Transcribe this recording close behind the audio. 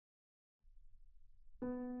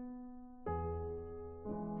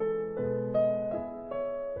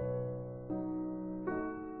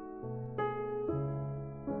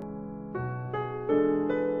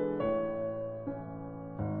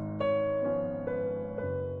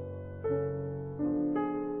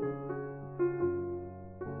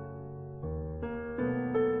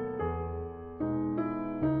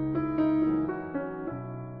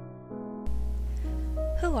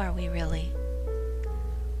are we really?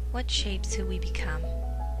 What shapes who we become?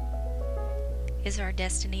 Is our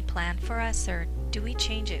destiny planned for us, or do we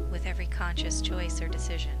change it with every conscious choice or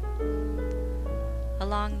decision?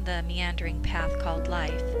 Along the meandering path called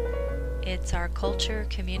life, it's our culture,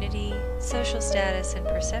 community, social status, and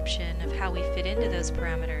perception of how we fit into those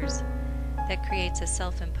parameters that creates a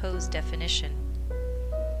self-imposed definition.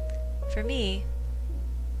 For me,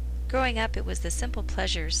 growing up, it was the simple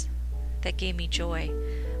pleasures that gave me joy.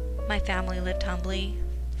 My family lived humbly,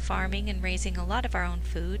 farming and raising a lot of our own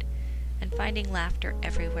food, and finding laughter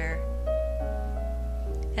everywhere.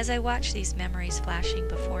 As I watch these memories flashing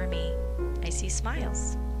before me, I see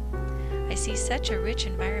smiles. I see such a rich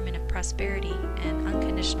environment of prosperity and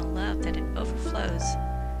unconditional love that it overflows.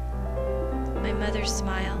 My mother's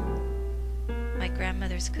smile, my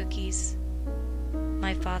grandmother's cookies,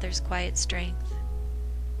 my father's quiet strength,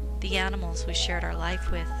 the animals we shared our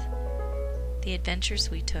life with, the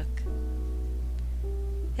adventures we took.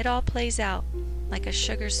 It all plays out like a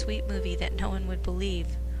sugar-sweet movie that no one would believe,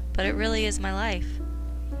 but it really is my life.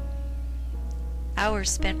 Hours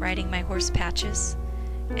spent riding my horse Patches,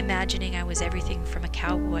 imagining I was everything from a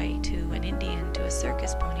cowboy to an Indian to a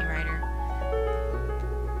circus pony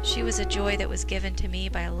rider. She was a joy that was given to me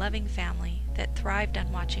by a loving family that thrived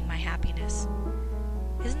on watching my happiness.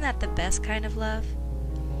 Isn't that the best kind of love?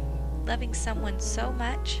 Loving someone so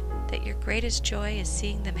much that your greatest joy is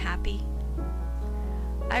seeing them happy.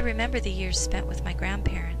 I remember the years spent with my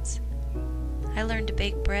grandparents. I learned to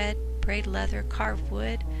bake bread, braid leather, carve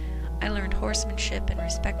wood. I learned horsemanship and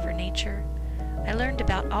respect for nature. I learned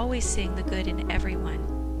about always seeing the good in everyone.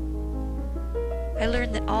 I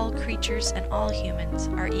learned that all creatures and all humans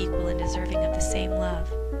are equal and deserving of the same love.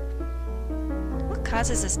 What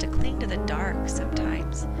causes us to cling to the dark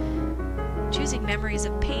sometimes, choosing memories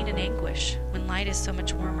of pain and anguish when light is so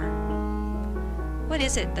much warmer? What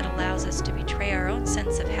is it that allows us to betray our own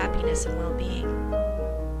sense of happiness and well-being?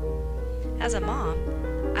 As a mom,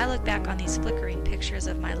 I look back on these flickering pictures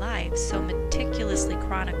of my life so meticulously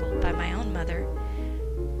chronicled by my own mother,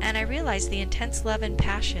 and I realize the intense love and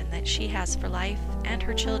passion that she has for life and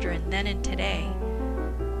her children then and today.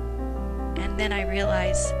 And then I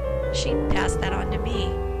realize she passed that on to me.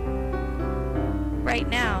 Right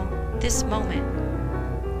now, this moment,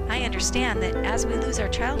 I understand that as we lose our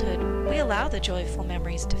childhood, we allow the joyful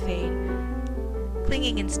memories to fade,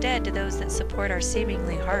 clinging instead to those that support our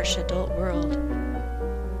seemingly harsh adult world.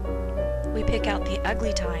 We pick out the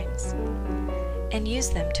ugly times and use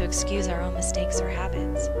them to excuse our own mistakes or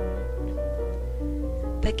habits.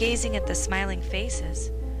 But gazing at the smiling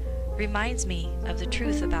faces reminds me of the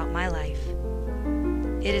truth about my life.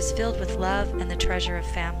 It is filled with love and the treasure of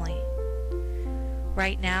family.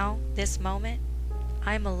 Right now, this moment,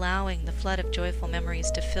 I am allowing the flood of joyful memories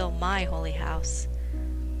to fill my holy house.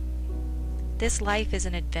 This life is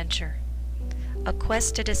an adventure, a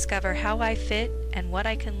quest to discover how I fit and what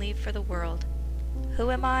I can leave for the world. Who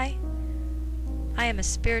am I? I am a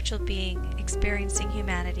spiritual being experiencing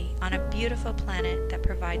humanity on a beautiful planet that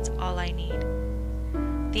provides all I need.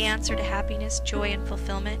 The answer to happiness, joy, and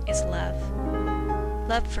fulfillment is love.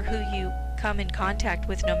 Love for who you come in contact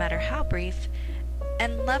with, no matter how brief,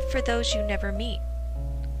 and love for those you never meet.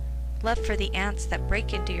 Love for the ants that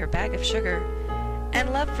break into your bag of sugar,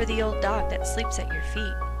 and love for the old dog that sleeps at your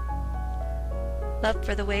feet. Love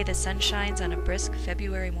for the way the sun shines on a brisk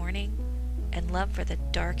February morning, and love for the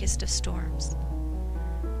darkest of storms.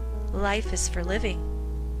 Life is for living.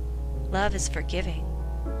 Love is for giving.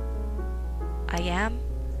 I am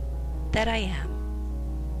that I am.